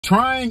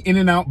Trying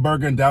In-N-Out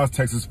Burger in Dallas,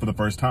 Texas for the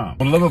first time.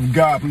 For the love of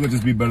God, please let this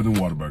be better than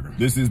Whataburger.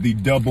 This is the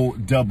double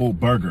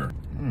burger.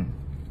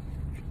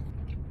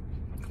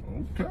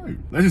 Okay.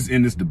 Let's just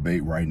end this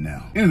debate right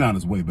now. In-N-Out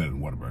is way better than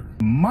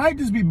Whataburger. Might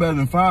just be better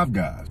than Five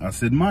Guys. I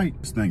said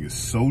might. This thing is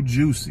so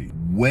juicy.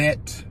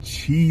 Wet,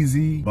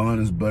 cheesy,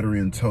 bun is buttery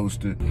and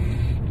toasted.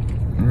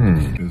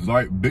 It's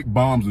like big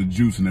bombs of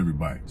juice in every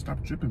bite.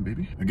 Stop dripping,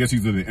 baby. I guess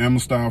these are the Animal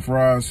style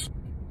fries.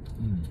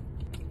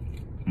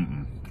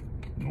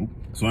 Nope.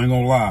 So I ain't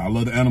gonna lie, I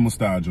love the Animal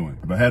style joint.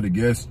 If I had to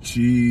guess,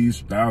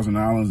 cheese, Thousand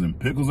Islands, and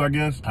pickles, I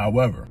guess.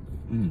 However,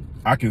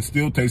 I can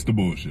still taste the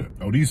bullshit.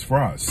 Oh, these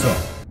fries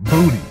suck.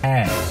 Booty,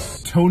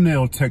 ass,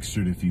 toenail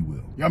textured, if you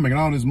will. Y'all making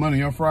all this money,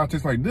 y'all fries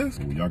taste like this?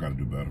 Well, y'all gotta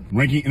do better.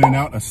 Ranking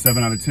In-N-Out a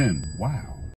 7 out of 10. Wow.